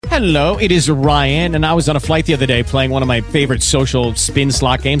Hello, it is Ryan, and I was on a flight the other day playing one of my favorite social spin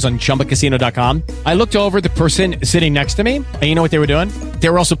slot games on ChumbaCasino.com. I looked over at the person sitting next to me, and you know what they were doing? They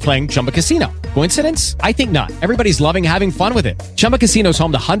were also playing Chumba Casino. Coincidence? I think not. Everybody's loving having fun with it. Chumba Casino is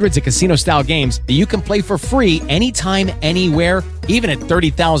home to hundreds of casino-style games that you can play for free anytime, anywhere, even at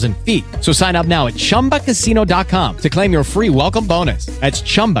 30,000 feet. So sign up now at ChumbaCasino.com to claim your free welcome bonus. That's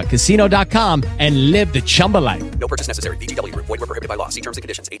ChumbaCasino.com and live the Chumba life. No purchase necessary. VGW. Void where prohibited by law. See terms and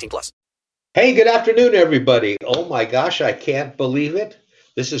conditions. 18+. Hey, good afternoon, everybody. Oh my gosh, I can't believe it.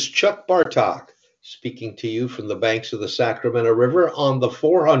 This is Chuck Bartok speaking to you from the banks of the Sacramento River on the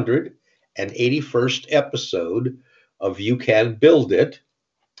 481st episode of You Can Build It,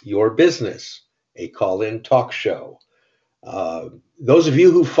 Your Business, a call-in talk show. Those of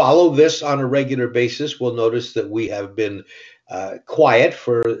you who follow this on a regular basis will notice that we have been quiet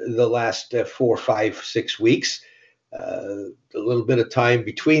for the last 4, 5, 6 weeks. A little bit of time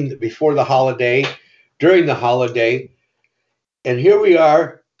before the holiday, during the holiday, and here we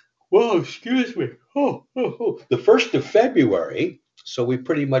are. Whoa, excuse me. The 1st of February, so we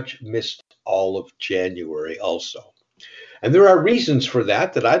pretty much missed all of January also. And there are reasons for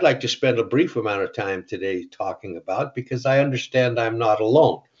that I'd like to spend a brief amount of time today talking about, because I understand I'm not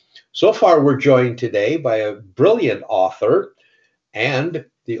alone. So far, we're joined today by a brilliant author and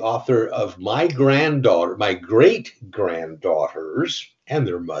the author of my great-granddaughters and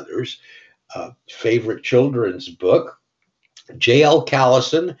their mothers' favorite children's book, J.L.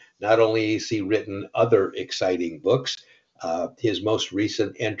 Callison. Not only has he written other exciting books, his most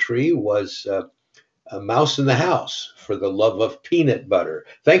recent entry was A Mouse in the House, for the Love of Peanut Butter.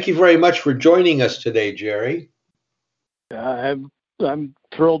 Thank you very much for joining us today, Jerry. I'm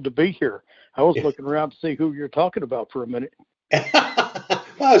thrilled to be here. I was looking around to see who you're talking about for a minute.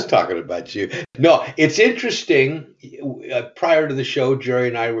 Well, I was talking about you. No, it's interesting. Prior to the show, Jerry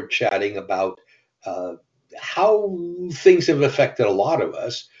and I were chatting about how things have affected a lot of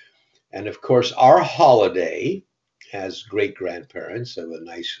us. And of course, our holiday as great-grandparents of a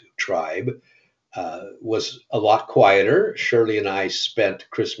nice tribe was a lot quieter. Shirley and I spent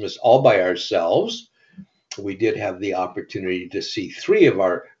Christmas all by ourselves. We did have the opportunity to see 3 of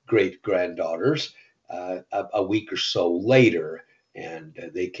our great-granddaughters a week or so later, and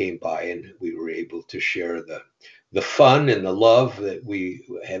they came by, and we were able to share the fun and the love that we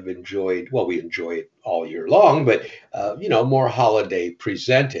have enjoyed. Well, we enjoy it all year long, but more holiday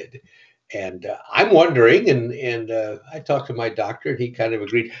presented. And I'm wondering, and I talked to my doctor, and he kind of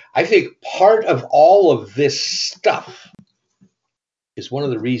agreed. I think part of all of this stuff is one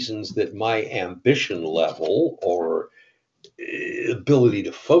of the reasons that my ambition level or ability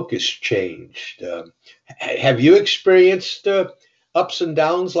to focus changed. Have you experienced ups and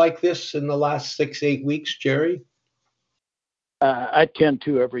downs like this in the last 6-8 weeks, Jerry? I tend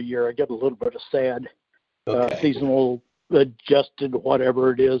to every year. I get a little bit of sad, seasonal adjusted,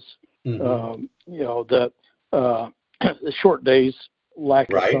 whatever it is. Mm-hmm. The short days,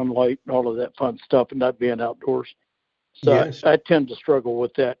 lack Right. of sunlight, and all of that fun stuff, and not being outdoors. So Yes. I tend to struggle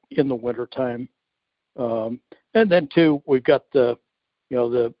with that in the wintertime. And then too, we've got the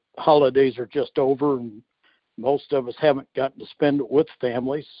holidays are just over, and most of us haven't gotten to spend it with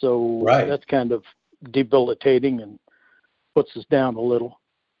families. So Right. that's kind of debilitating and puts us down a little.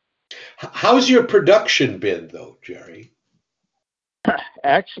 How's your production been, though, Jerry?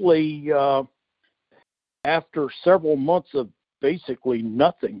 Actually, after several months of basically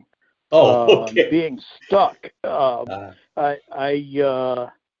nothing, being stuck, I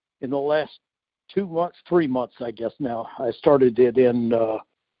in the last 2 months, 3 months, I guess now, I started it in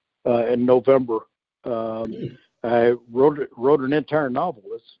November. I wrote an entire novel.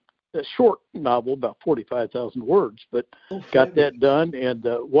 It's a short novel, about 45,000 words, but got that done. And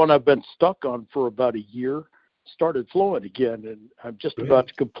one I've been stuck on for about a year started flowing again, and I'm just about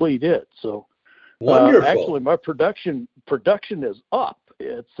to complete it. So wonderful. Actually, my production is up.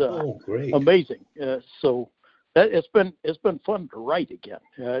 It's great. amazing. So it's been fun to write again.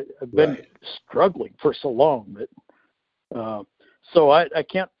 I've been struggling for so long that so I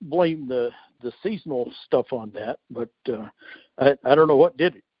can't blame the seasonal stuff on that, but I don't know what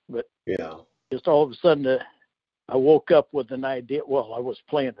did it, but just all of a sudden I woke up with an idea. Well, I was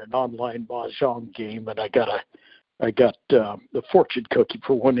playing an online mahjong game, and I got the fortune cookie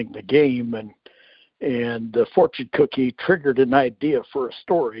for winning the game, and the fortune cookie triggered an idea for a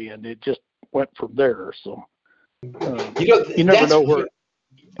story, and it just went from there. So you never know where.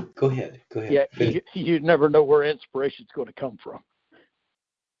 Go ahead. Yeah, you never know where inspiration's going to come from.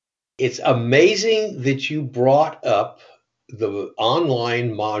 It's amazing that you brought up the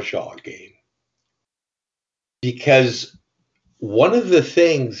online mahjong game, because one of the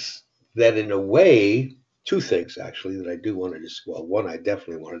things that, in a way, two things actually that I do want to discuss. Well, one I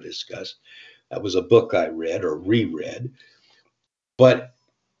definitely want to discuss. That was a book I read or reread, but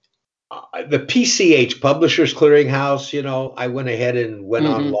the PCH Publishers Clearinghouse, I went ahead and went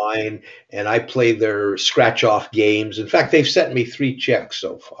online and I played their scratch off games. In fact, they've sent me 3 checks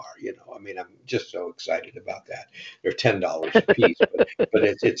so far. I mean, I'm just so excited about that. They're $10 a piece, but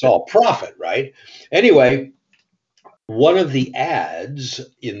it's all profit, right? Anyway, one of the ads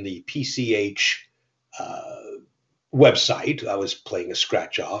in the PCH website, I was playing a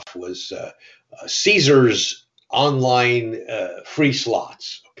scratch off, was Caesar's online free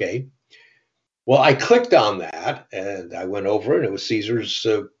slots. Okay. Well, I clicked on that and I went over and it was Caesar's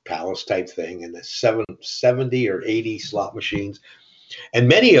Palace type thing, and the 70 or 80 slot machines. And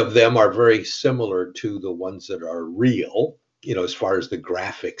many of them are very similar to the ones that are real, as far as the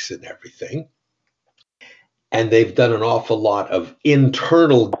graphics and everything. And they've done an awful lot of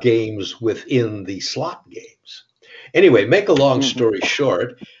internal games within the slot games. Anyway, make a long story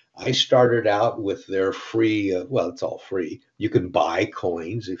short, I started out with their free, it's all free. You can buy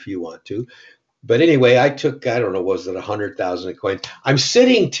coins if you want to. But anyway, I took, I don't know, was it 100,000 coins? I'm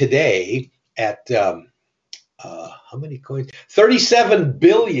sitting today at, how many coins?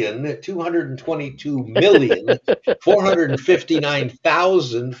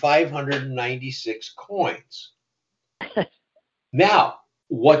 37,222,459,596 coins. Now,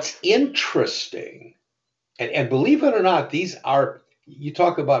 what's interesting, and believe it or not, these are, you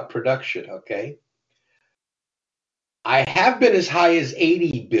talk about production, okay? I have been as high as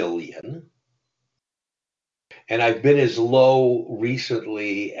 80 billion. And I've been as low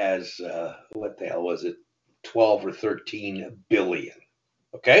recently as, what the hell was it, 12 or 13 billion.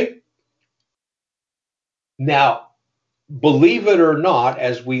 Okay? Now, believe it or not,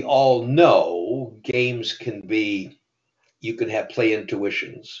 as we all know, games can be, you can have play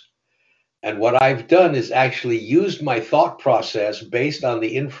intuitions. And what I've done is actually used my thought process based on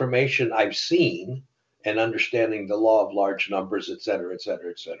the information I've seen and understanding the law of large numbers, et cetera, et cetera,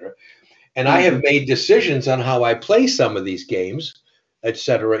 et cetera. And I have made decisions on how I play some of these games, et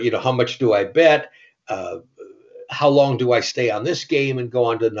cetera. How much do I bet? How long do I stay on this game and go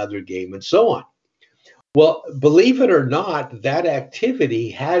on to another game and so on? Well, believe it or not, that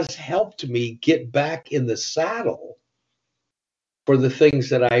activity has helped me get back in the saddle for the things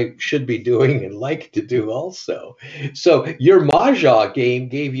that I should be doing and like to do also. So your Mahjong game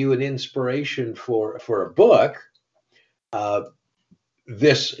gave you an inspiration for a book.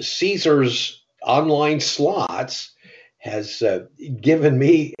 This Caesar's online slots has given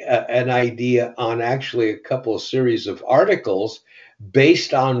me an idea on actually a couple of series of articles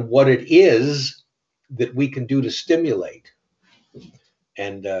based on what it is that we can do to stimulate.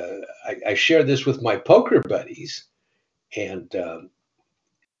 And I share this with my poker buddies, and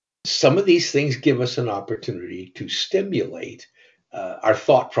some of these things give us an opportunity to stimulate our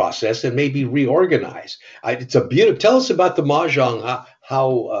thought process and maybe reorganize. It's a beautiful. Tell us about the Mahjong,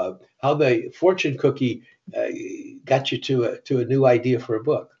 how the fortune cookie got you to a new idea for a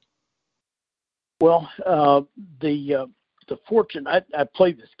book. Well, the fortune, I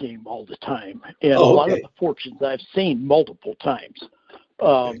play this game all the time, and a lot of the fortunes I've seen multiple times.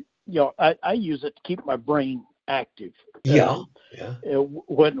 I use it to keep my brain active.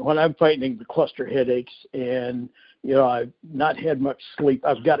 When I'm fighting the cluster headaches and I've not had much sleep,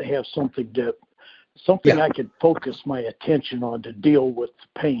 I've got to have something I can focus my attention on to deal with the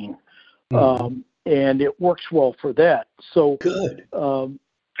pain. And it works well for that. So good.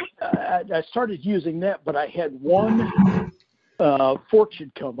 I started using that, but I had one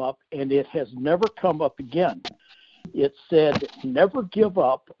fortune come up, and it has never come up again. It said, never give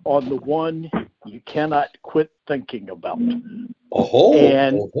up on the one you cannot quit thinking about.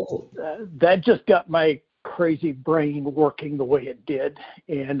 That just got my crazy brain working the way it did.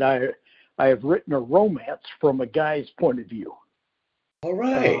 And I have written a romance from a guy's point of view. All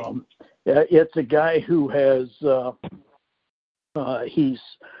right. It's a guy who has, he's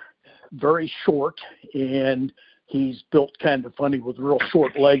very short, and he's built kind of funny with real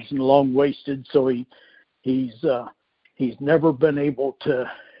short legs and long-waisted. So he's never been able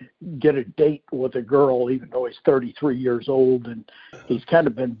to get a date with a girl, even though he's 33 years old, and he's kind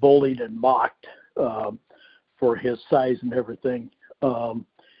of been bullied and mocked for his size and everything.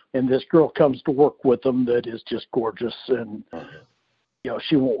 And this girl comes to work with him that is just gorgeous, and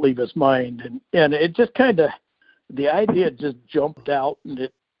she won't leave his mind. And it just kind of, the idea just jumped out, and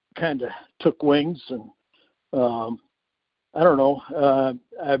it kind of took wings. And I don't know.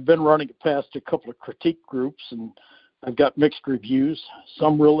 I've been running it past a couple of critique groups, and I've got mixed reviews.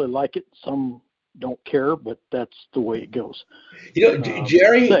 Some really like it, some don't care, but that's the way it goes.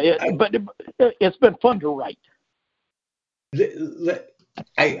 Jerry, but it's been fun to write.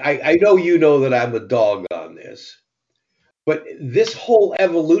 I know you know that I'm a dog on this, but this whole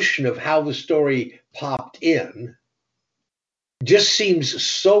evolution of how the story popped in just seems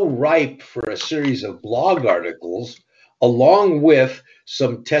so ripe for a series of blog articles, along with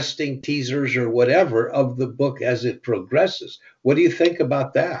some testing teasers or whatever of the book as it progresses. What do you think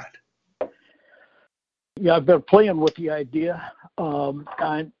about that? Yeah, I've been playing with the idea. I'm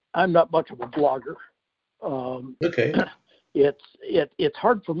not much of a blogger. Okay. It's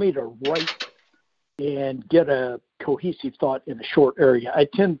hard for me to write and get a cohesive thought in a short area. I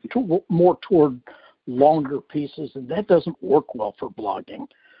tend to more toward longer pieces, and that doesn't work well for blogging.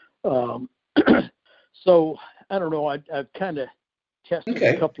 So I don't know. I've kind of tested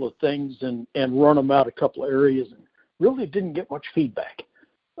a couple of things and run them out a couple of areas, and really didn't get much feedback.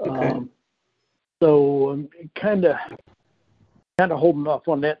 Okay. So I'm kind of holding off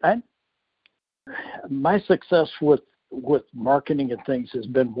on that. My success with marketing and things has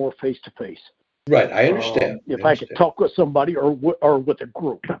been more face to face. Right, I understand. If I could talk with somebody or with a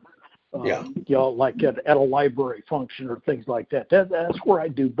group, like at a library function or things like that. That's where I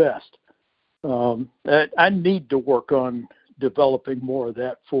do best. I need to work on developing more of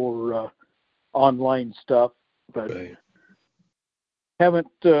that for online stuff, but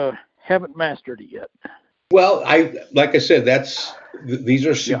haven't mastered it yet. Well, like I said, these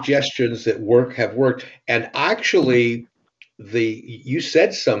are suggestions that have worked. And actually, you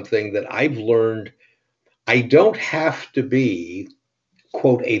said something that I've learned. I don't have to be,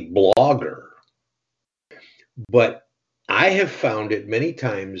 quote, a blogger, but I have found it many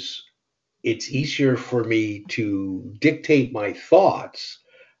times it's easier for me to dictate my thoughts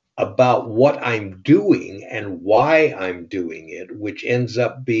about what I'm doing and why I'm doing it, which ends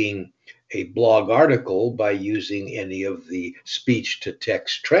up being a blog article by using any of the speech to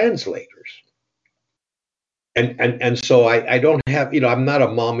text translators. And so I don't have, I'm not a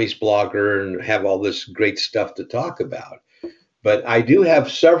mommy's blogger and have all this great stuff to talk about, but I do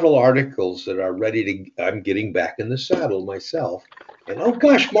have several articles that are I'm getting back in the saddle myself. And oh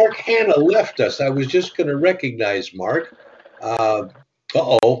gosh, Mark Hanna left us. I was just going to recognize Mark. I'm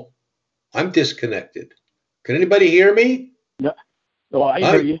disconnected. Can anybody hear me? No. Oh, I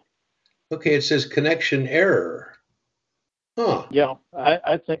hear you. Okay, it says connection error. Huh. Yeah,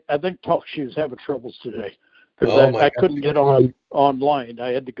 I think TalkShoe's having troubles today because I couldn't get online. I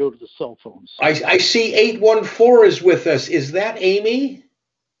had to go to the cell phones. I see 814 is with us. Is that Amy?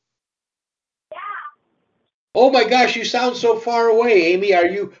 Yeah. Oh my gosh, you sound so far away, Amy. Are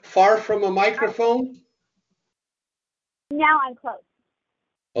you far from a microphone? Now I'm close.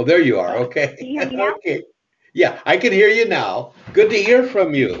 Oh, there you are. Okay. Can you hear me now? Okay. Yeah, I can hear you now. Good to hear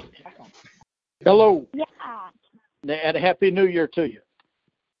from you. Hello. Yeah. And Happy New Year to you.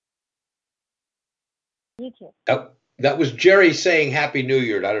 You too. That was Jerry saying Happy New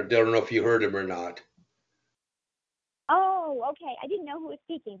Year. I don't know if you heard him or not. Oh, okay. I didn't know who was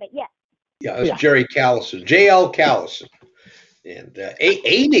speaking, but yes. Yeah, it was Jerry Callison, J.L. Callison. And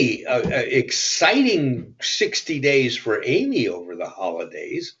Amy, exciting 60 days for Amy over the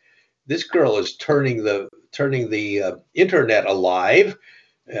holidays. This girl is turning the internet alive,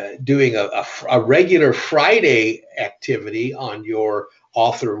 doing a regular Friday activity on your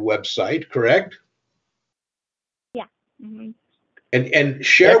author website, correct? Yeah. Mm-hmm. And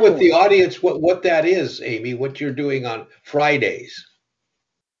share with the audience what that is, Amy, what you're doing on Fridays.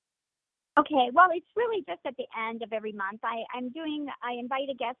 Okay, well, it's really just at the end of every month. I invite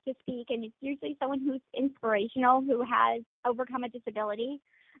a guest to speak, and it's usually someone who's inspirational, who has overcome a disability.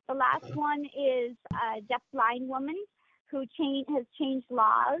 The last one is a deafblind woman who has changed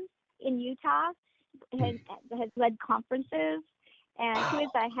laws in Utah, has led conferences, and she was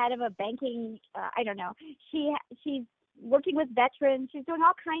the head of a banking, she's working with veterans. She's doing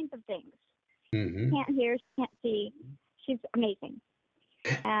all kinds of things. Mm-hmm. Can't hear, she can't see. She's amazing.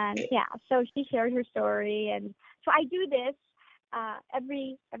 And so she shared her story, and so I do this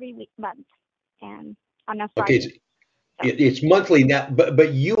every month, and on a Friday. Okay, it's monthly now,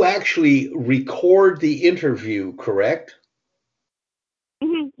 but you actually record the interview, correct?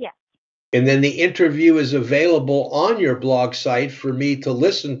 Mm-hmm, yes. And then the interview is available on your blog site for me to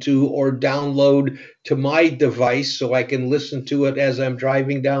listen to or download to my device so I can listen to it as I'm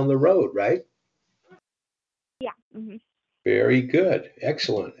driving down the road, right? Yeah. Mm-hmm. Very good.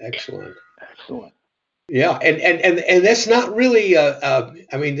 Excellent. Yeah, and that's not really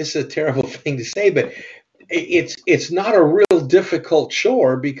this is a terrible thing to say, but it's not a real difficult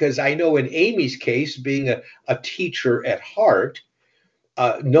chore, because I know in Amy's case, being a teacher at heart,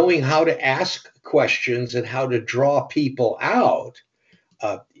 knowing how to ask questions and how to draw people out,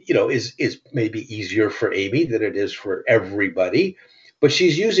 is maybe easier for Amy than it is for everybody. But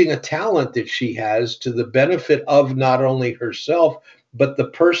she's using a talent that she has to the benefit of not only herself, but the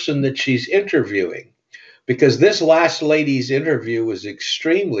person that she's interviewing. Because this last lady's interview was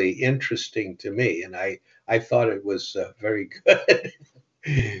extremely interesting to me, and I thought it was very good.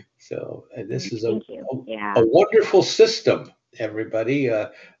 So this is a wonderful system, everybody.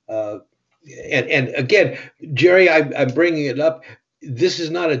 And again, Jerry, I'm bringing it up. This is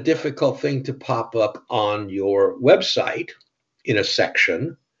not a difficult thing to pop up on your website in a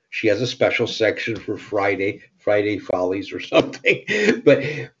section. She has a special section for Friday Follies or something.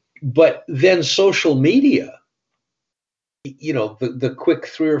 But then social media, the quick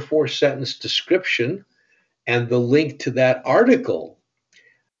 3 or 4 sentence description and the link to that article.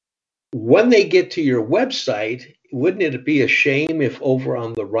 When they get to your website, wouldn't it be a shame if over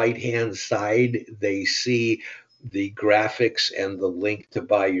on the right-hand side they see the graphics and the link to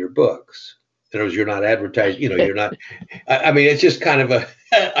buy your books? In other words, you're not advertising, you're not, I mean, it's just kind of a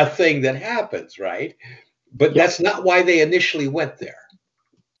thing that happens, right? But that's not why they initially went there.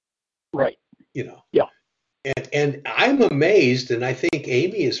 Right. Yeah. And I'm amazed, and I think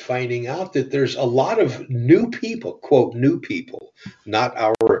Amy is finding out that there's a lot of new people, quote, new people, not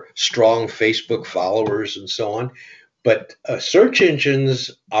our strong Facebook followers and so on, but search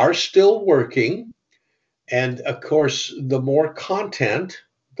engines are still working. And of course, the more content,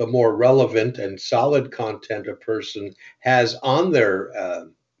 the more relevant and solid content a person has on their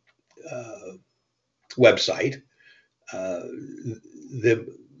website,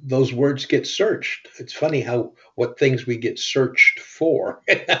 those words get searched. It's funny what things we get searched for.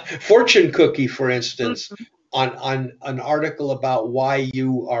 Fortune cookie, for instance, on an article about why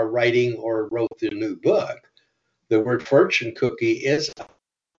you are writing or wrote the new book, the word fortune cookie is.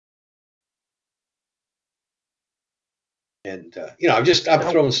 And I'm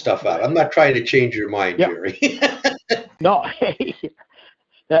throwing stuff out. I'm not trying to change your mind, Jerry. No, hey,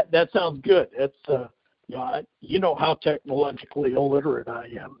 that sounds good. It's you know how technologically illiterate I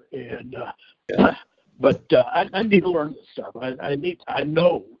am, and but I need to learn this stuff. I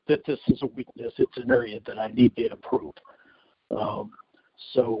know that this is a weakness. It's an area that I need to improve. I'll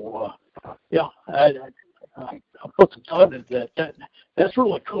put some thought into that. That's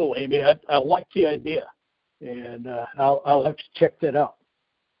really cool, Amy. I like the idea, and I'll have to check that out.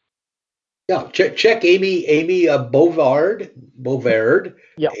 Yeah, check Amy Bovaird,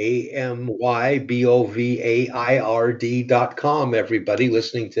 yep. AMYBOVAIRD.com, everybody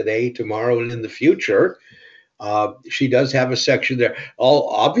listening today, tomorrow, and in the future. She does have a section there.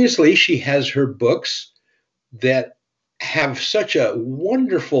 Obviously, she has her books that have such a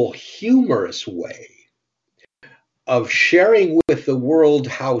wonderful, humorous way of sharing with the world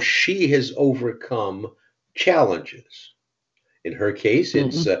how she has overcome challenges. In her case,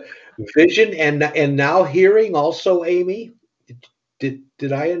 it's vision and now hearing also, Amy.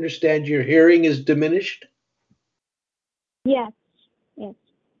 Did I understand your hearing is diminished? Yes.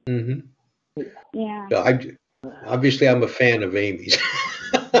 Mm-hmm. Yeah. Obviously, I'm a fan of Amy's.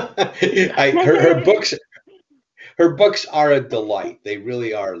 Her books are a delight. They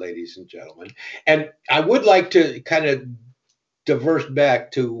really are, ladies and gentlemen. And I would like to kind of diverse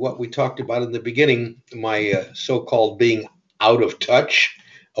back to what we talked about in the beginning, my so-called being out of touch,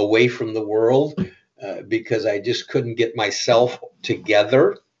 away from the world, because I just couldn't get myself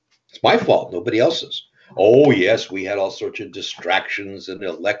together. It's my fault, nobody else's. Oh, yes, we had all sorts of distractions and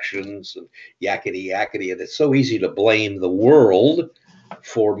elections and yakety, and it's so easy to blame the world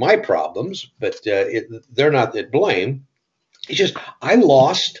for my problems, but they're not at blame. It's just I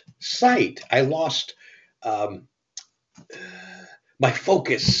lost sight. I lost my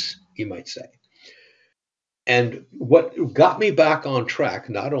focus, you might say. And what got me back on track,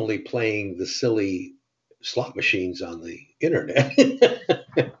 not only playing the silly slot machines on the internet,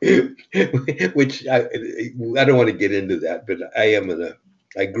 which I don't want to get into that, but I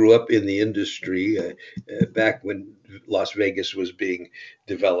grew up in the industry back when Las Vegas was being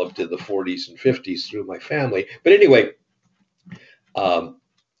developed in the 40s and 50s through my family. But anyway, I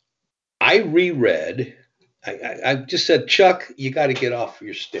reread. I just said, Chuck, you got to get off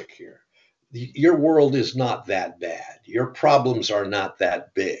your stick here. Your world is not that bad. Your problems are not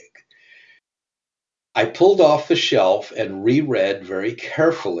that big. I pulled off the shelf and reread very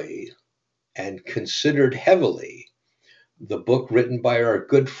carefully and considered heavily the book written by our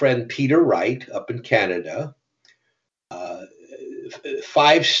good friend Peter Wright up in Canada,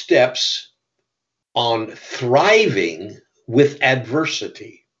 5 Steps on Thriving with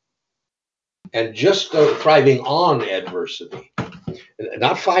Adversity. And just thriving on adversity.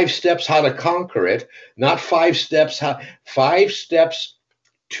 Not 5 steps how to conquer it, not 5 steps 5 steps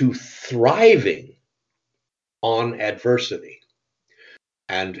to thriving on adversity.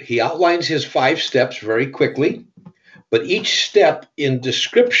 And he outlines his 5 steps very quickly, but each step in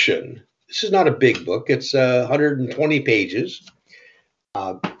description, this is not a big book, it's 120 pages.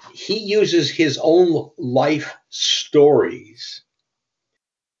 He uses his own life stories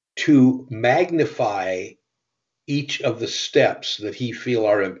to magnify each of the steps that he feels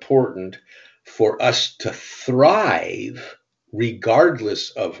are important for us to thrive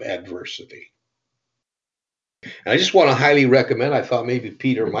regardless of adversity. And I just want to highly recommend, I thought maybe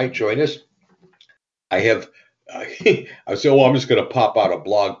Peter might join us. I said, well, I'm just going to pop out a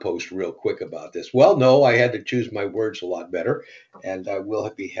blog post real quick about this. Well, no, I had to choose my words a lot better, and I will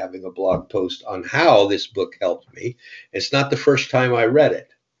be having a blog post on how this book helped me. It's not the first time I read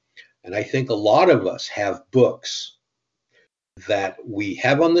it. And I think a lot of us have books that we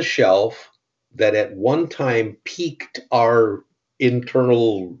have on the shelf that at one time piqued our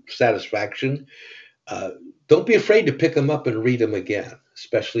internal satisfaction. Don't be afraid to pick them up and read them again,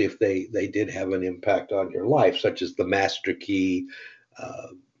 especially if they did have an impact on your life, such as The Master Key,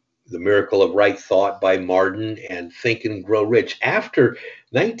 The Miracle of Right Thought by Marden, and Think and Grow Rich. After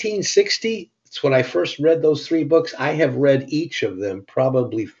 1960, it's when I first read those 3 books. I have read each of them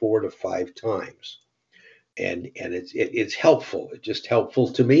probably 4 to 5 times. And it's helpful. It's just helpful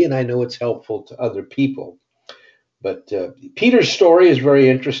to me, and I know it's helpful to other people. But Peter's story is very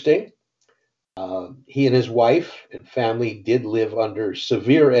interesting. He and his wife and family did live under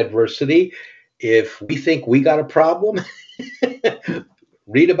severe adversity. If we think we got a problem,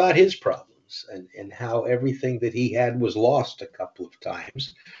 read about his problems and how everything that he had was lost a couple of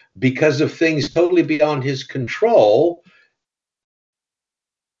times because of things totally beyond his control.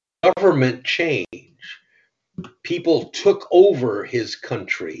 Government change. People took over his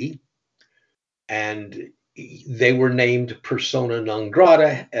country and they were named persona non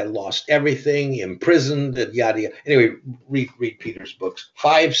grata and lost everything, imprisoned, and yada yada. Anyway, read Peter's books.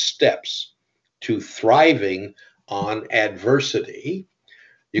 5 Steps to Thriving on Adversity.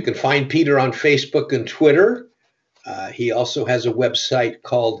 You can find Peter on Facebook and Twitter. He also has a website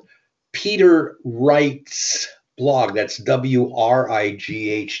called Peter Wrights Blog. That's WRIGHTS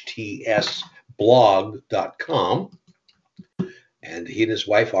blog.com. And he and his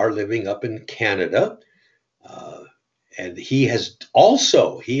wife are living up in Canada. And he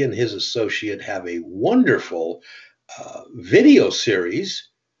and his associate have a wonderful video series.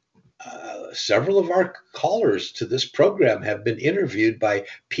 Several of our callers to this program have been interviewed by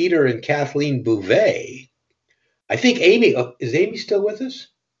Peter and Kathleen Bouvet. I think Amy, is Amy still with us?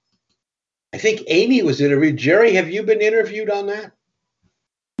 I think Amy was interviewed. Jerry, have you been interviewed on that?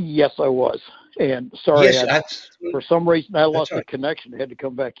 Yes, I was. And sorry, yes, for some reason I lost the right. connection. I had to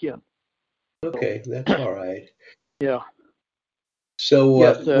come back in. Okay, that's all right. Yeah. So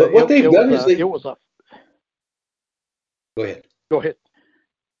yes, what they've done is it was a. Go ahead. Go ahead.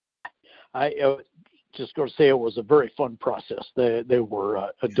 I just going to say it was a very fun process. They were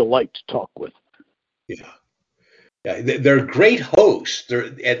a delight to talk with. Yeah. Yeah, they're great hosts.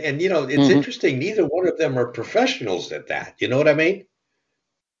 And you know, it's interesting. Neither one of them are professionals at that. You know what I mean?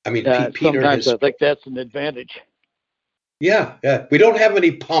 I mean, Peter. Sometimes I think that's an advantage. Yeah. We don't have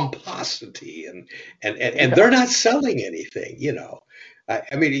any pomposity, and they're not selling anything. You know,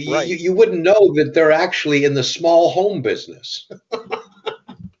 I mean, right. you wouldn't know that they're actually in the small home business.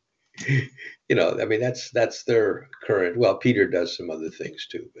 You know, I mean, that's their current. Well, Peter does some other things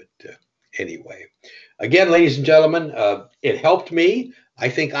too, but anyway. Again, ladies and gentlemen, it helped me. I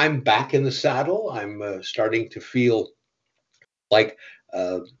think I'm back in the saddle. I'm starting to feel like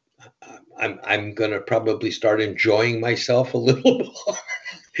I'm going to probably start enjoying myself a little more.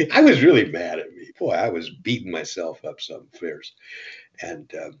 I was really mad at me. Boy, I was beating myself up some fierce.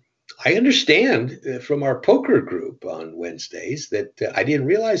 And I understand from our poker group on Wednesdays that I didn't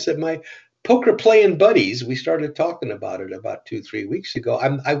realize that my poker playing buddies, we started talking about it about 2-3 weeks ago.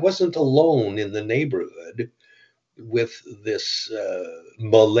 I wasn't alone in the neighborhood with this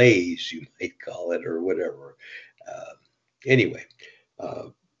malaise, you might call it, or whatever. Anyway,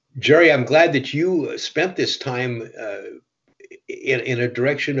 Jerry, I'm glad that you spent this time in a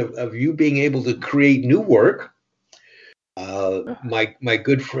direction of you being able to create new work. My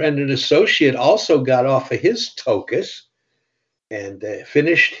good friend and associate also got off of his Tokus and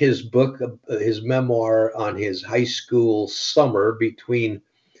finished his book, his memoir on his high school summer between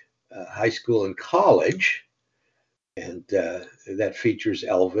high school and college. And that features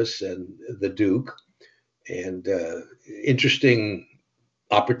Elvis and the Duke. And interesting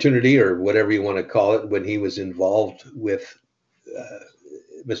opportunity, or whatever you want to call it, when he was involved with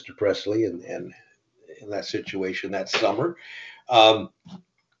Mr. Presley and in that situation that summer. And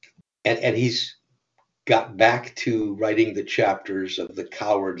he's got back to writing the chapters of The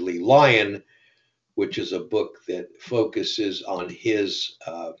Cowardly Lion, which is a book that focuses on his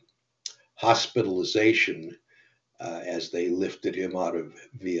hospitalization as they lifted him out of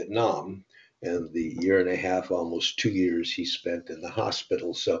Vietnam, and the year and a half, almost 2 years, he spent in the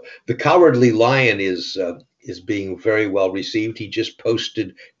hospital. So The Cowardly Lion is being very well received. He just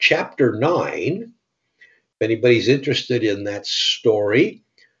posted chapter 9. If anybody's interested in that story,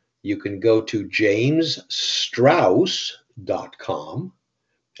 you can go to jamesstrauss.com.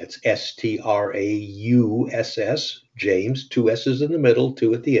 That's Strauss, James, 2 S's in the middle,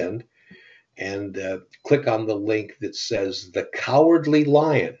 2 at the end, and click on the link that says The Cowardly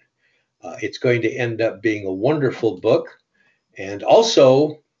Lion. It's going to end up being a wonderful book. And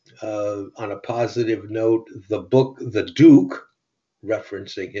also, on a positive note, the book The Duke,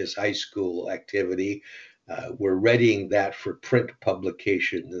 referencing his high school activity, we're readying that for print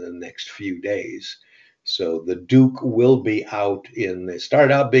publication in the next few days. So The Duke will be out it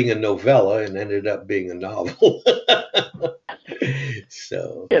started out being a novella and ended up being a novel.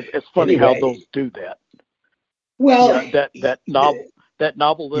 So it's funny anyway, how those do that. Well, yeah, that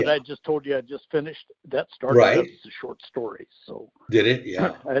novel that I just told you I just finished, that started out as a short story. So did it?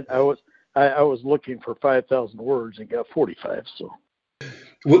 Yeah. I was looking for 5,000 words and got 45. So.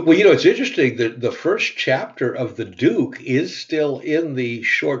 Well, it's interesting that the first chapter of The Duke is still in the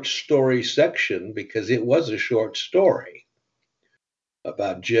short story section because it was a short story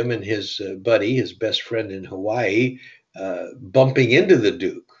about Jim and his buddy, his best friend in Hawaii, bumping into the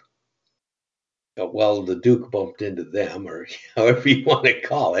Duke. Well, the Duke bumped into them, or however you want to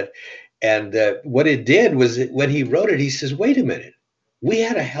call it. And what it did was when he wrote it, he says, wait a minute, we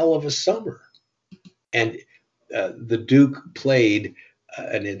had a hell of a summer. And the Duke played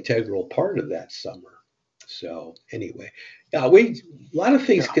an integral part of that summer. So anyway, a lot of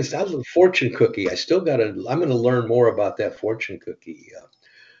things. Because I love Fortune Cookie. I'm going to learn more about that Fortune Cookie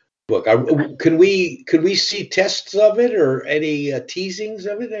book. Can we see tests of it or any teasings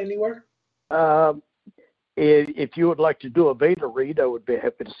of it anywhere? If you would like to do a beta read, I would be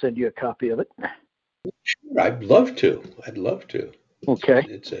happy to send you a copy of it. Sure, I'd love to. Okay.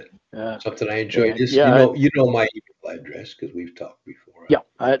 It's something I enjoy. Yeah, you know my email address because we've talked before. Yeah,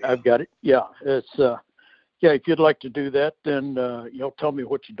 I've got it. Yeah, it's if you'd like to do that, then tell me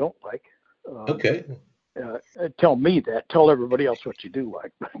what you don't like. Okay. Tell me that. Tell everybody else what you do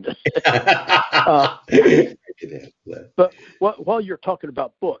like. But while you're talking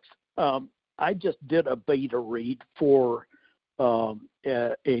about books, I just did a beta read for a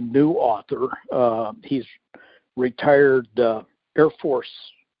new author. He's retired Air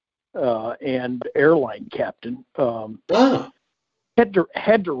Force and airline captain. Had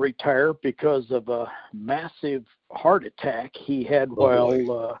to retire because of a massive heart attack he had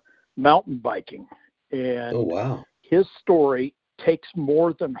while mountain biking. And his story, Takes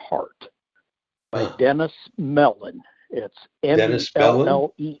More Than Heart, by Dennis Mellon. It's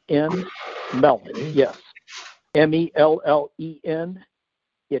Mellен, Mellon, yes. Mellен.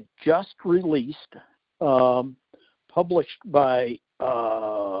 It just released, published by,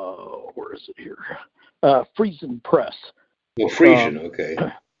 where is it here? Friesen Press. Well, Friesen, okay.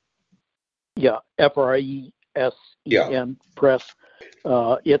 Yeah, Friesen Press.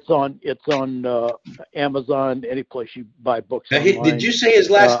 It's on Amazon, any place you buy books. Now, did you say his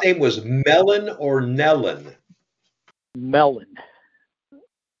last name was Mellon or Nellen? Mellon,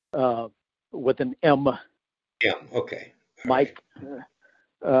 with an M. M. Okay. Mike,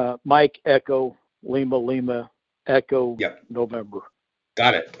 Mike Echo Lima Echo November.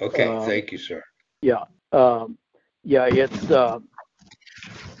 Got it. Okay. Thank you, sir. Yeah. It's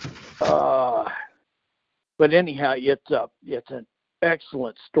but anyhow, it's an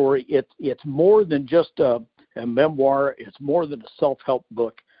excellent story. It's more than just a memoir. It's more than a self-help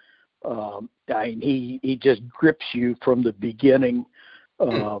book. He just grips you from the beginning.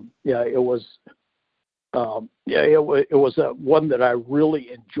 It was one that I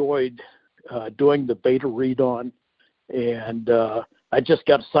really enjoyed doing the beta read on, and I just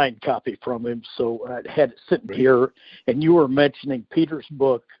got a signed copy from him, so I had it sitting here. And you were mentioning Peter's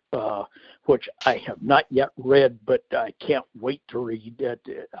book, which I have not yet read, but I can't wait to read that.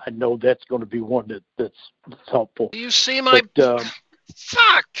 I know that's going to be one that's helpful. Do you see my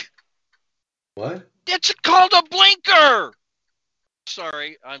fuck? What? It's called a blinker.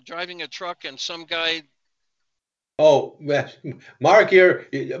 Sorry, I'm driving a truck and some guy. Oh, Mark,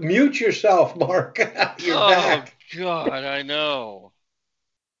 mute yourself, Mark. You're back. Oh God, I know.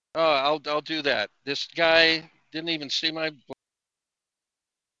 Oh, I'll do that. This guy didn't even see my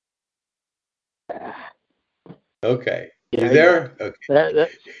Okay. Yeah, You there? Okay.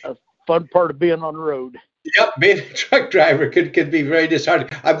 That's a fun part of being on the road. Yep, being a truck driver could be very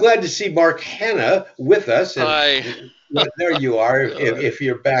disheartening. I'm glad to see Mark Hanna with us, and there you are. If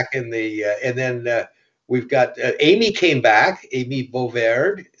you're back in the, and then we've got Amy came back. Amy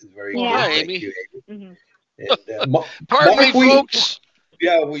Bovard, very good. Yeah. Thank Amy. you, Amy. Mhm. And, Pardon Mark, me, folks.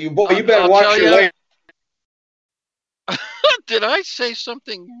 Yeah, well, you I'll better watch tell your ya. language. Did I say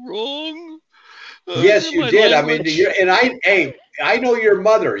something wrong? Yes, you My did. language? I mean, I know your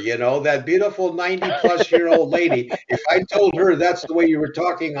mother, that beautiful 90-plus-year-old lady. If I told her that's the way you were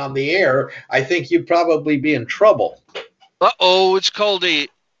talking on the air, I think you'd probably be in trouble. Uh-oh, it's called the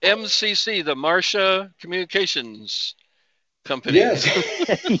MCC, the Marsha Communications Company. Yes.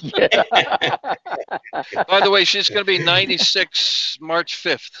 By the way, she's going to be 96 March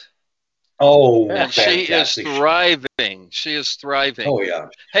 5th. Oh, and fantastic. she is thriving. She is thriving. Oh, yeah.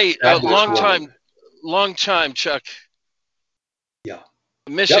 Hey, long time, Chuck. Yeah.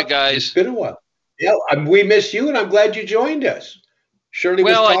 Miss you guys. It's been a while. Yeah, we miss you, and I'm glad you joined us. Shirley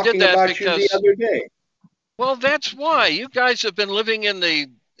was talking about you the other day. Well, that's why. You guys have been living in the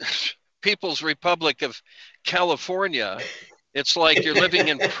People's Republic of California. It's like you're living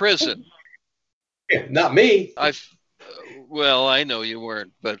in prison. Not me. Well, I know you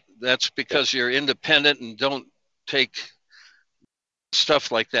weren't, but that's because you're independent and don't take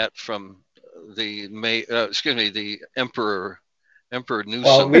stuff like that from the Emperor Newsom.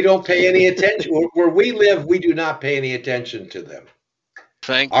 Well, we don't pay any attention. Where we live, we do not pay any attention to them.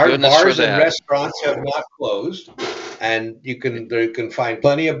 Thank Our goodness bars for that. and restaurants have not closed, and you can find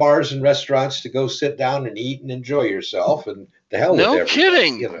plenty of bars and restaurants to go sit down and eat and enjoy yourself. And the hell with everybody. No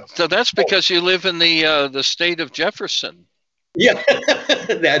kidding. So that's because you live in the state of Jefferson. Yeah,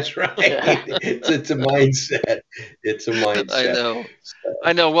 that's right. It's a mindset. It's a mindset.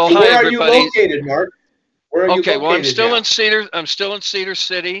 I know. Well, so hi where everybody. Are you located, Mark? Where are you located? Well, I'm still now? in Cedar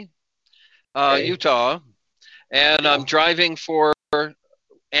City, Utah, and I'm driving for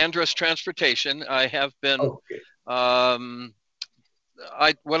Andrus Transportation. I have been. Okay.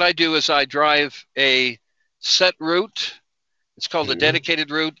 What I do is I drive a set route. It's called a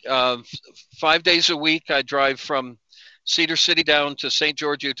dedicated route. 5 days a week, I drive from Cedar City down to St.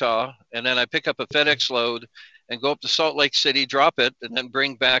 George, Utah, and then I pick up a FedEx load and go up to Salt Lake City, drop it, and then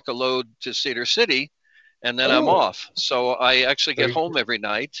bring back a load to Cedar City, and then I'm off. So I actually get home every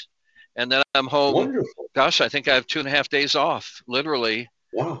night, and then I'm home. Wonderful. Gosh, I think I have 2.5 days off, literally,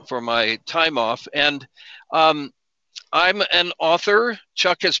 for my time off. And I'm an author.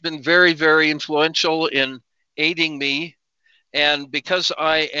 Chuck has been very, very influential in aiding me. And because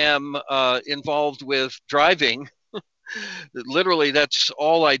I am involved with driving, literally that's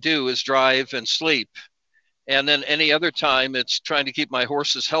all I do is drive and sleep. And then any other time it's trying to keep my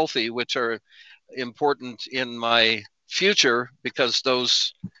horses healthy, which are important in my future because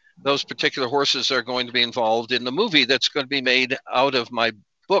those particular horses are going to be involved in the movie that's going to be made out of my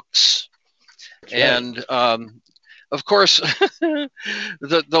books. Okay. And of course, the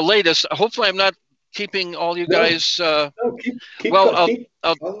latest, hopefully I'm not keeping all you guys. Okay.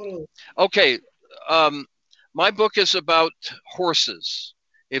 My book is about horses.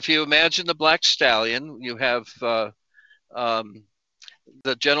 If you imagine the Black Stallion, you have the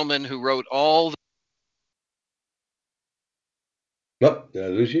gentleman who wrote all. Did I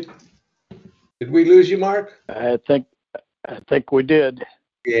lose you? Did we lose you, Mark? I think we did.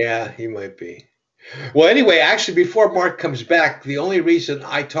 Yeah, he might be. Well, anyway, actually, before Mark comes back, the only reason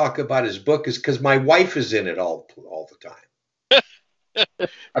I talk about his book is because my wife is in it all the time.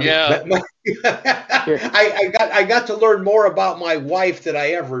 I got to learn more about my wife than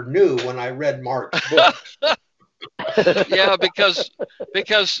I ever knew when I read Mark's book. Yeah, because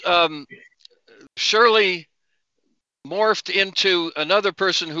Shirley morphed into another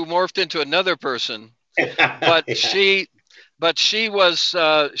person who morphed into another person, but she is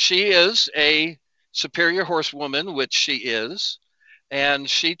a superior horsewoman, which she is, and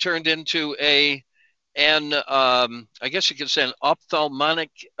she turned into I guess you could say an ophthalmic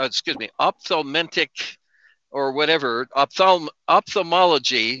or whatever,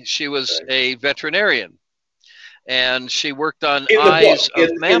 ophthalmology. She was a veterinarian, and she worked on eyes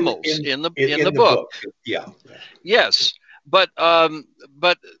of mammals in the book. Yeah. Yes, but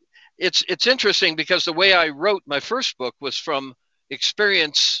it's interesting because the way I wrote my first book was from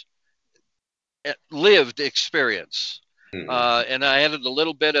lived experience. And I added a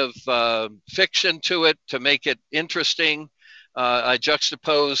little bit of fiction to it to make it interesting. I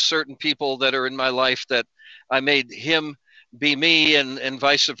juxtaposed certain people that are in my life that I made him be me and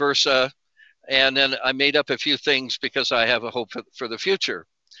vice versa. And then I made up a few things because I have a hope for the future.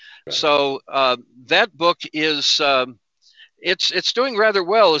 Right. So that book is it's doing rather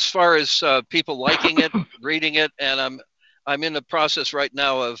well as far as people liking it, reading it, and I'm in the process right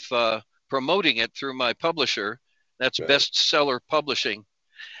now of promoting it through my publisher. That's Right. Bestseller Publishing.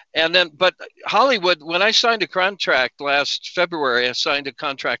 And then, but Hollywood, when I signed a contract last February, I signed a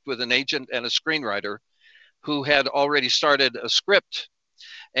contract with an agent and a screenwriter who had already started a script.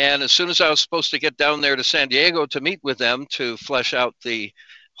 And as soon as I was supposed to get down there to San Diego to meet with them to flesh out the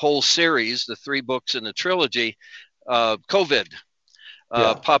whole series, the 3 books in the trilogy, COVID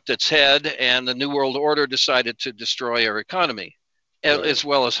popped its head, and the New World Order decided to destroy our economy, as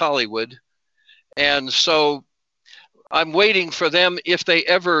well as Hollywood. And so I'm waiting for them, if they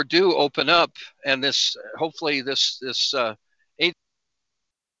ever do open up, and this hopefully this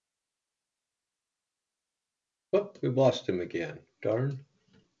Oh, we lost him again. Darn.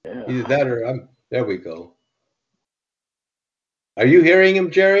 Yeah. Either that or there we go. Are you hearing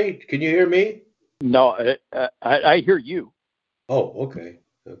him, Jerry? Can you hear me? No, I hear you. Oh, okay.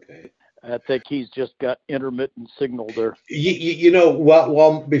 Okay. I think he's just got intermittent signal there. You know,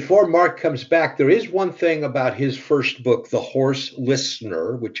 well, before Mark comes back, there is one thing about his first book, The Horse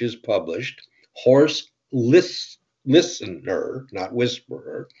Listener, which is published. Horse Listener, not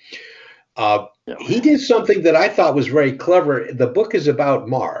Whisperer. He did something that I thought was very clever. The book is about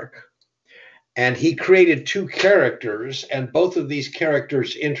Mark, and he created 2 characters, and both of these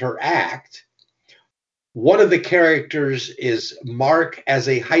characters interact. One of the characters is Mark as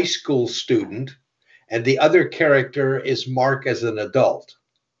a high school student, and the other character is Mark as an adult.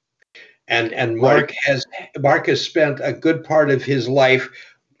 And Mark has spent a good part of his life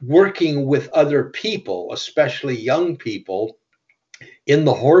working with other people, especially young people, in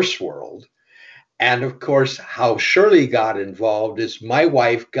the horse world. And of course, how Shirley got involved is my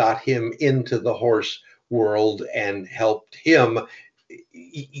wife got him into the horse world and helped him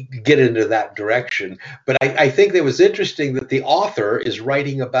get into that direction. But I think it was interesting that the author is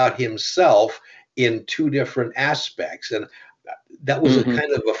writing about himself in 2 different aspects. And that was a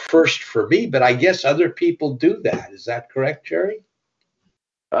kind of a first for me, but I guess other people do that. Is that correct, Jerry?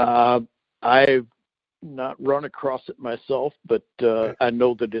 I've not run across it myself, but I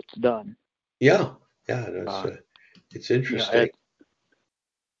know that it's done. Yeah. It's interesting.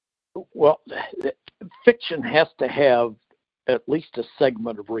 Well, fiction has to have at least a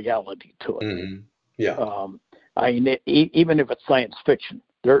segment of reality to it. Mm-hmm. Yeah. I mean, even if it's science fiction,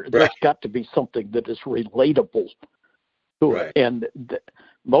 there's got to be something that is relatable to it. And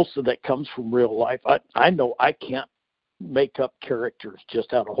most of that comes from real life. I know I can't make up characters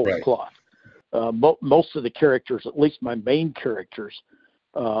just out of whole cloth. Most of the characters, at least my main characters,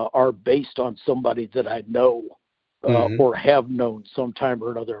 are based on somebody that I know or have known sometime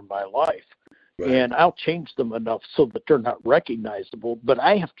or another in my life. And I'll change them enough so that they're not recognizable, but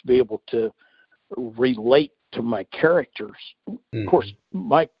I have to be able to relate to my characters. Of course,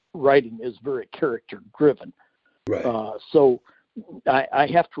 my writing is very character driven. So I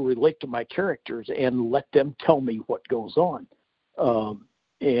have to relate to my characters and let them tell me what goes on.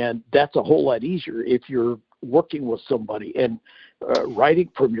 And that's a whole lot easier if you're working with somebody and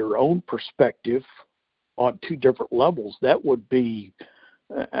writing from your own perspective on 2 different levels. That would be,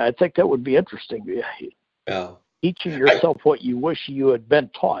 I think that would be interesting. Teaching yourself what you wish you had been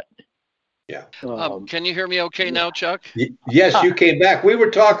taught. Yeah. Can you hear me okay now, Chuck? Yes, you came back. We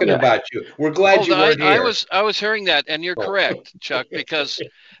were talking about you. We're glad you weren't here. I was hearing that, and you're correct, Chuck, because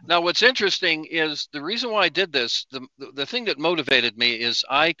now what's interesting is the reason why I did this, the thing that motivated me is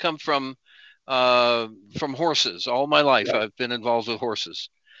I come from horses. All my life I've been involved with horses.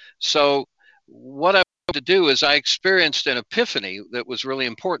 So what I wanted to do is I experienced an epiphany that was really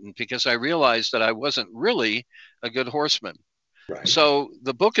important because I realized that I wasn't really a good horseman. So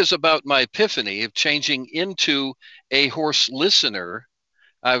the book is about my epiphany of changing into a horse listener.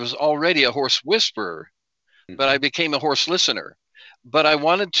 I was already a horse whisperer, but I became a horse listener. But I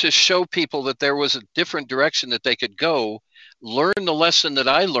wanted to show people that there was a different direction that they could go, learn the lesson that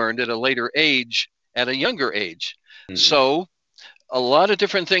I learned at a later age, at a younger age. So a lot of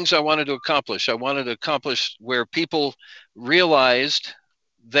different things I wanted to accomplish. I wanted to accomplish where people realized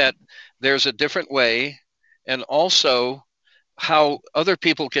that there's a different way, and also how other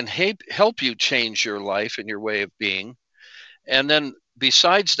people can help you change your life and your way of being. And then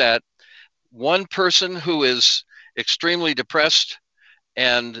besides that, one person who is extremely depressed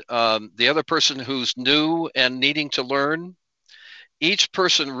and the other person who's new and needing to learn, each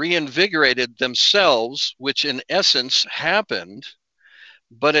person reinvigorated themselves, which in essence happened,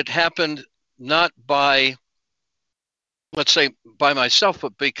 but it happened not by let's say, by myself,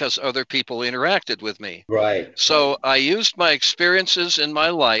 but because other people interacted with me. Right. So I used my experiences in my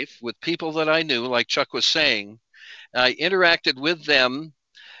life with people that I knew, like Chuck was saying. I interacted with them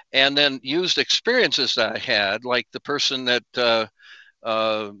and then used experiences that I had, like the person that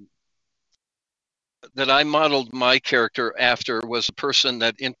I modeled my character after was a person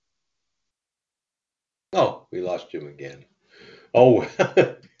that Oh, we lost him again. Oh,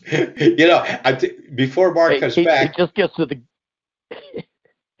 you know, before Mark comes back, he just gets to the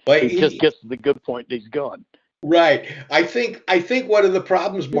just gets to the good point. He's gone. Right. I think one of the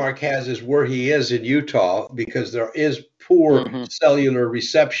problems Mark has is where he is in Utah, because there is poor cellular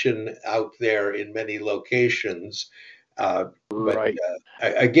reception out there in many locations. Right.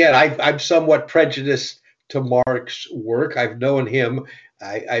 Again, I'm somewhat prejudiced to Mark's work. I've known him.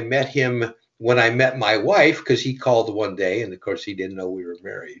 I met him when I met my wife, because he called one day, and of course he didn't know we were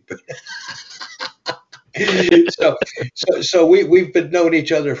married. But so we've been known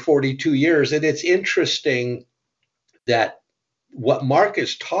each other 42 years, and it's interesting that what Mark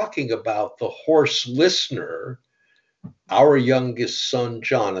is talking about, the horse listener, our youngest son,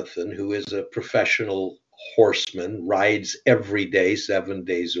 Jonathan, who is a professional horseman, rides every day, 7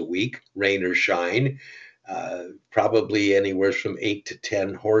 days a week, rain or shine, probably anywhere from 8 to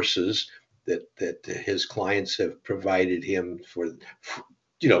 10 horses that his clients have provided him for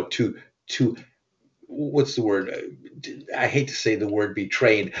to what's the word? I hate to say the word be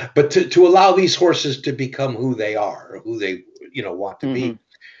trained, but to allow these horses to become who they are, who they want to be.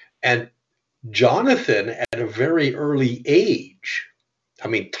 And Jonathan, at a very early age, I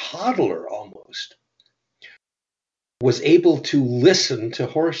mean toddler almost, was able to listen to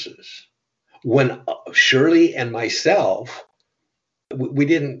horses when Shirley and myself, we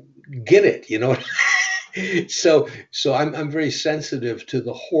didn't get it, So I'm very sensitive to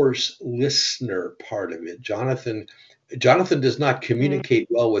the horse listener part of it. Jonathan does not communicate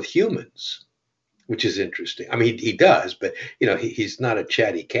well with humans, which is interesting. I mean, he does, but he's not a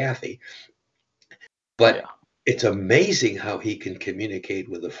chatty Cathy. But it's amazing how he can communicate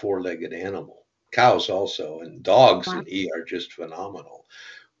with a four-legged animal. Cows also, and dogs and he are just phenomenal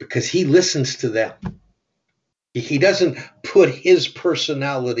because he listens to them. He doesn't put his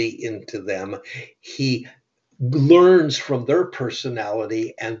personality into them. He learns from their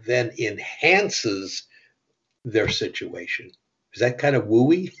personality and then enhances their situation. Is that kind of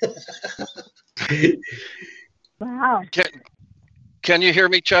wooey? Wow. Can you hear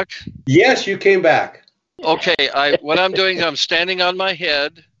me, Chuck? Yes, you came back. Okay. What I'm doing, I'm standing on my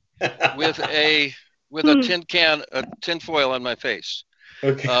head with a tin foil on my face.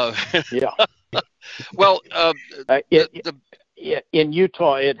 Okay. Yeah. Well, in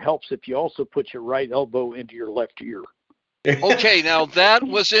Utah, it helps if you also put your right elbow into your left ear. Okay, now that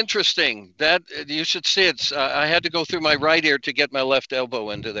was interesting. That you should see it. I had to go through my right ear to get my left elbow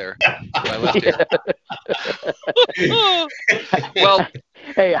into there. My left ear. Well,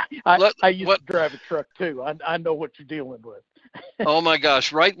 hey, I used to drive a truck too. I know what you're dealing with. Oh my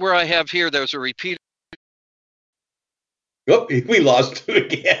gosh! Right where I have here, there's a repeater. Oh, we lost him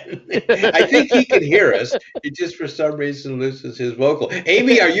again. I think he can hear us. He just, for some reason, loses his vocal.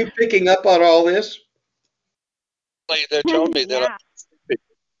 Amy, are you picking up on all this? They're telling me that.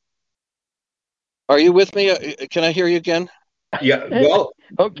 Are you with me? Can I hear you again? Yeah. Well,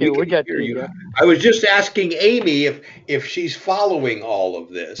 okay, we got you. I was just asking Amy if she's following all of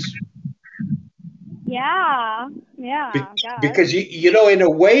this. Yeah. Because in a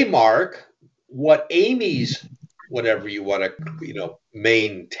way, Mark, what Amy's, whatever you want to,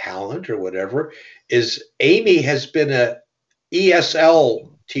 main talent or whatever, is Amy has been a ESL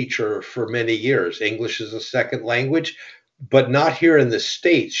teacher for many years. English is a second language, but not here in the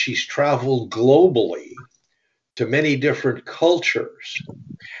States. She's traveled globally to many different cultures.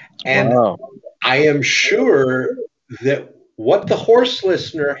 And I am sure that what the horse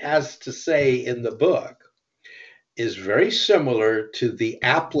listener has to say in the book is very similar to the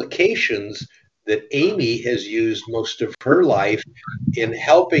applications that Amy has used most of her life in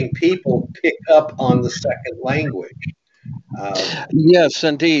helping people pick up on the second language. Yes,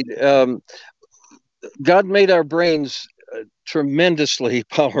 indeed. God made our brains tremendously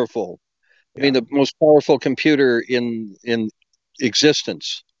powerful. I mean, the most powerful computer in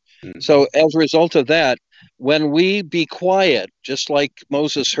existence. So as a result of that, when we be quiet, just like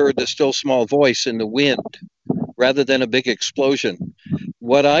Moses heard the still small voice in the wind, rather than a big explosion,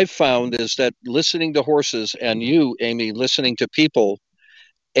 what I've found is that listening to horses, and you, Amy, listening to people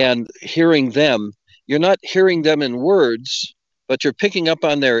and hearing them, you're not hearing them in words, but you're picking up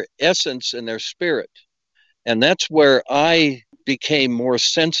on their essence and their spirit. And that's where I became more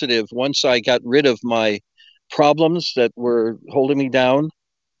sensitive once I got rid of my problems that were holding me down,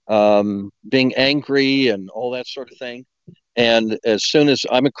 being angry and all that sort of thing. And as soon as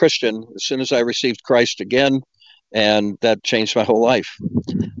I'm a Christian, as soon as I received Christ again, and that changed my whole life.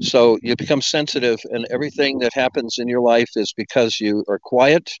 So you become sensitive, and everything that happens in your life is because you are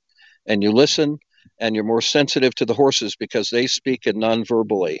quiet and you listen, and you're more sensitive to the horses because they speak it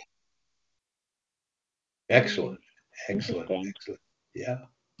non-verbally. Excellent. Yeah.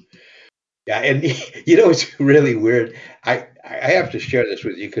 And it's really weird. I have to share this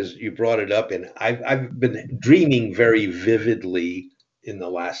with you because you brought it up, and I've been dreaming very vividly in the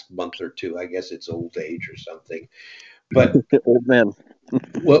last month or two. I guess it's old age or something. But old man.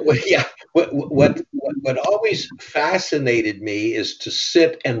 what always fascinated me is to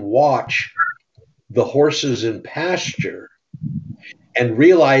sit and watch the horses in pasture and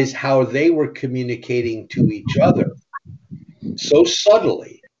realize how they were communicating to each other so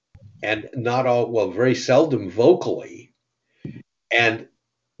subtly, and very seldom vocally. And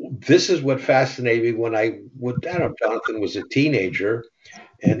this is what fascinated me when Jonathan was a teenager,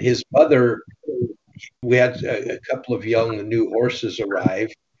 and his mother, we had a couple of young new horses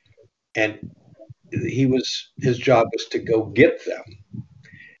arrive, and his job was to go get them.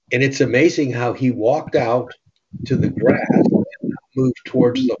 And it's amazing how he walked out to the grass and moved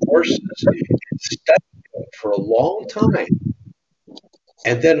towards the horses and studied them for a long time.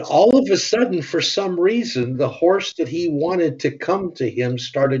 And then all of a sudden, for some reason, the horse that he wanted to come to him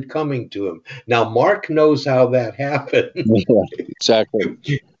started coming to him. Now, Mark knows how that happened. Yeah, exactly.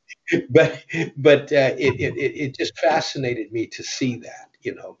 but it just fascinated me to see that,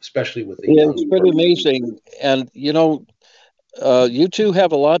 especially with the it's pretty amazing. And, you two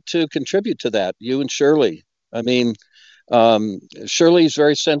have a lot to contribute to that, you and Shirley. I mean, Shirley's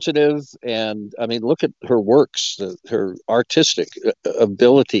very sensitive, and I mean, look at her works, her artistic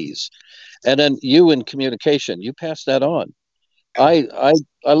abilities, and then you in communication, you pass that on. I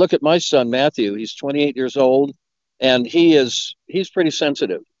look at my son Matthew. He's 28 years old, and he's pretty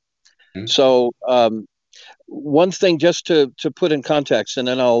sensitive. Mm-hmm. So one thing, just to put in context, and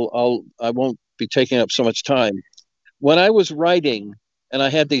then I won't be taking up so much time. When I was writing, and I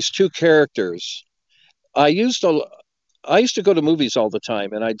had these two characters, I used to go to movies all the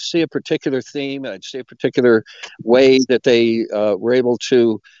time, and I'd see a particular theme, and I'd see a particular way that they were able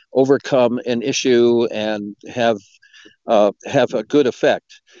to overcome an issue and have a good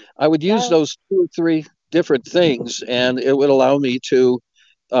effect. I would use those 2 or 3 different things, and it would allow me to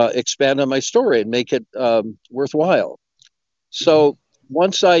expand on my story and make it worthwhile. So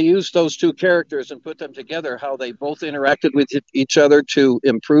once I used those 2 characters and put them together, how they both interacted with each other to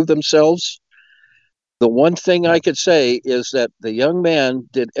improve themselves, the one thing I could say is that the young man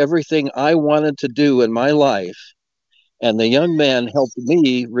did everything I wanted to do in my life, and the young man helped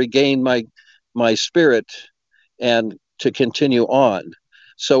me regain my spirit and to continue on.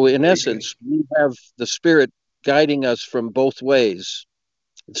 So in essence, we have the spirit guiding us from both ways.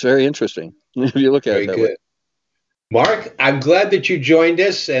 It's very interesting if you look at it that way. Mark, I'm glad that you joined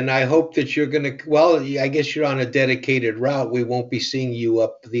us, and I hope that you're going to, I guess you're on a dedicated route. We won't be seeing you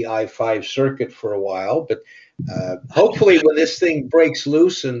up the I-5 circuit for a while, but hopefully when this thing breaks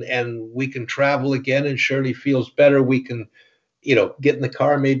loose and we can travel again and Shirley feels better, we can, get in the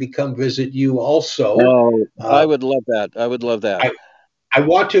car, maybe come visit you also. Oh, I would love that. I would love that. I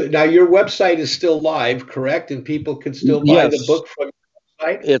want to. Now, your website is still live, correct? And people can still buy the book from your website?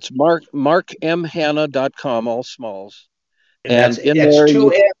 It's markmhanna.com, all smalls. And in there,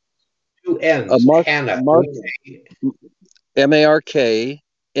 two N's. Hanna. Mark,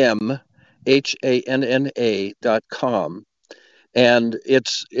 MARKMHANNA.com. And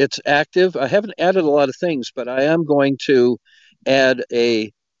it's active. I haven't added a lot of things, but I am going to add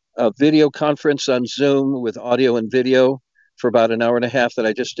a video conference on Zoom with audio and video for about an hour and a half that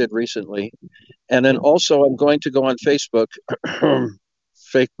I just did recently. And then also I'm going to go on Facebook,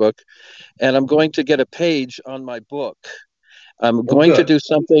 and I'm going to get a page on my book. I'm going to do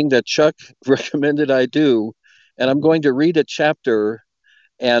something that Chuck recommended I do, and I'm going to read a chapter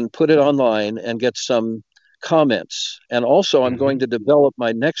and put it online and get some comments. And also I'm going to develop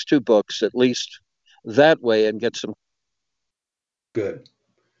my next 2 books at least that way and get some. Good.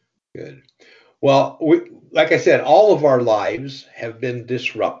 Well, like I said, all of our lives have been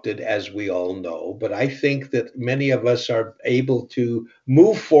disrupted, as we all know, but I think that many of us are able to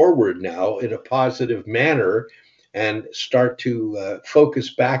move forward now in a positive manner and start to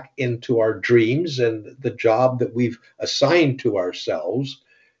focus back into our dreams and the job that we've assigned to ourselves.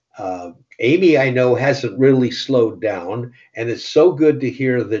 Amy, I know, hasn't really slowed down, and it's so good to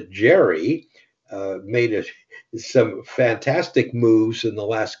hear that Jerry made some fantastic moves in the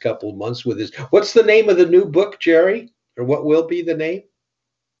last couple of months with his. What's the name of the new book, Jerry? Or what will be the name?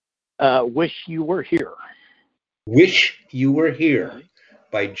 Wish You Were Here. Wish You Were Here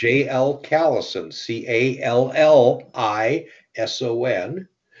by J.L. Callison, Callison.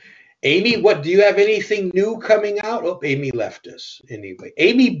 Amy, what do you have anything new coming out? Oh, Amy left us. Anyway,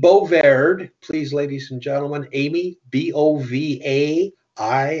 Amy Bovard, please, ladies and gentlemen. Amy,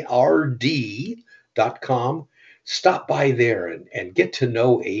 BOVAIRD.com. Stop by there and get to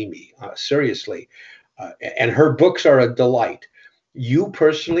know Amy, seriously. And her books are a delight. You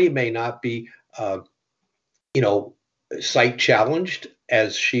personally may not be, sight challenged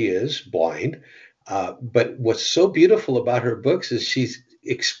as she is, blind. But what's so beautiful about her books is she's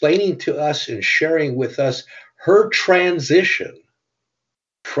explaining to us and sharing with us her transition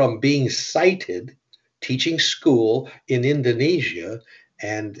from being sighted, teaching school in Indonesia,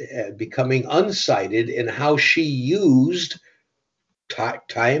 and becoming unsighted, and how she used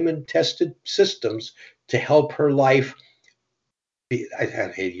time and tested systems to help her life. I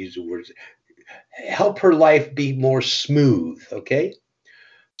hate to use the words. Help her life be more smooth. Okay.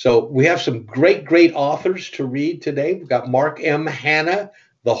 So we have some great, great authors to read today. We've got Mark M. Hanna,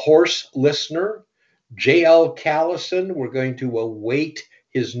 The Horse Listener, J.L. Callison. We're going to await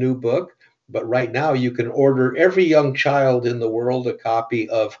his new book. But right now you can order every young child in the world a copy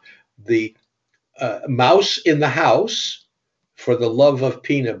of The Mouse in the House for the Love of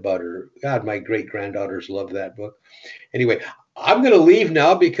Peanut Butter. God, my great-granddaughters love that book. Anyway, I'm going to leave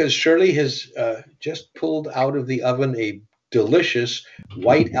now because Shirley has just pulled out of the oven a delicious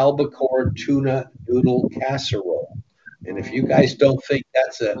white albacore tuna noodle casserole. And if you guys don't think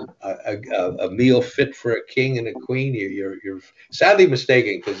that's a meal fit for a king and a queen, you're sadly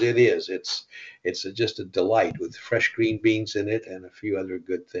mistaken, because it is. It's just a delight with fresh green beans in it and a few other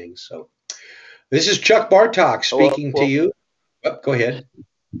good things. So this is Chuck Bartok speaking to you. Oh, go ahead.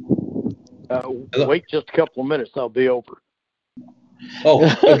 Wait just a couple of minutes. I'll be over. Oh,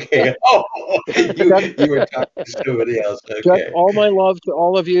 okay. Oh, you were talking to somebody else. Okay. Chuck, all my love to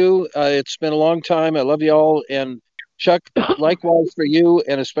all of you. It's been a long time. I love you all. And Chuck, likewise for you,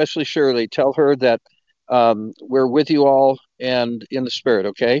 and especially Shirley. Tell her that we're with you all and in the spirit,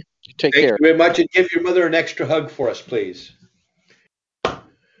 okay? Take care. Thank you very much, and give your mother an extra hug for us, please.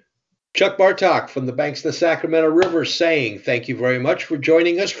 Chuck Bartok from the banks of the Sacramento River saying thank you very much for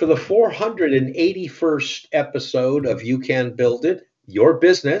joining us for the 481st episode of You Can Build It, Your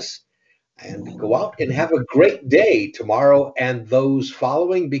Business. And go out and have a great day tomorrow and those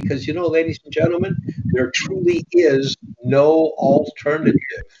following, because, ladies and gentlemen, there truly is no alternative.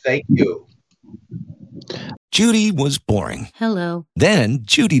 Thank you. Judy was boring. Hello. Then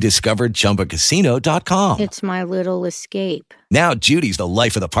Judy discovered ChumbaCasino.com. It's my little escape. Now Judy's the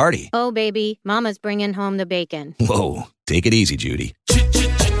life of the party. Oh, baby, mama's bringing home the bacon. Whoa, take it easy, Judy.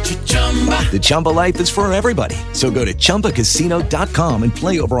 The Chumba life is for everybody. So go to ChumbaCasino.com and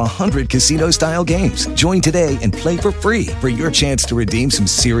play over 100 casino-style games. Join today and play for free for your chance to redeem some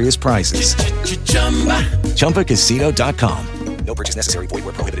serious prizes. ChumbaCasino.com. No purchase necessary. Void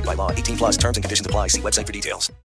where prohibited by law. 18+ terms and conditions apply. See website for details.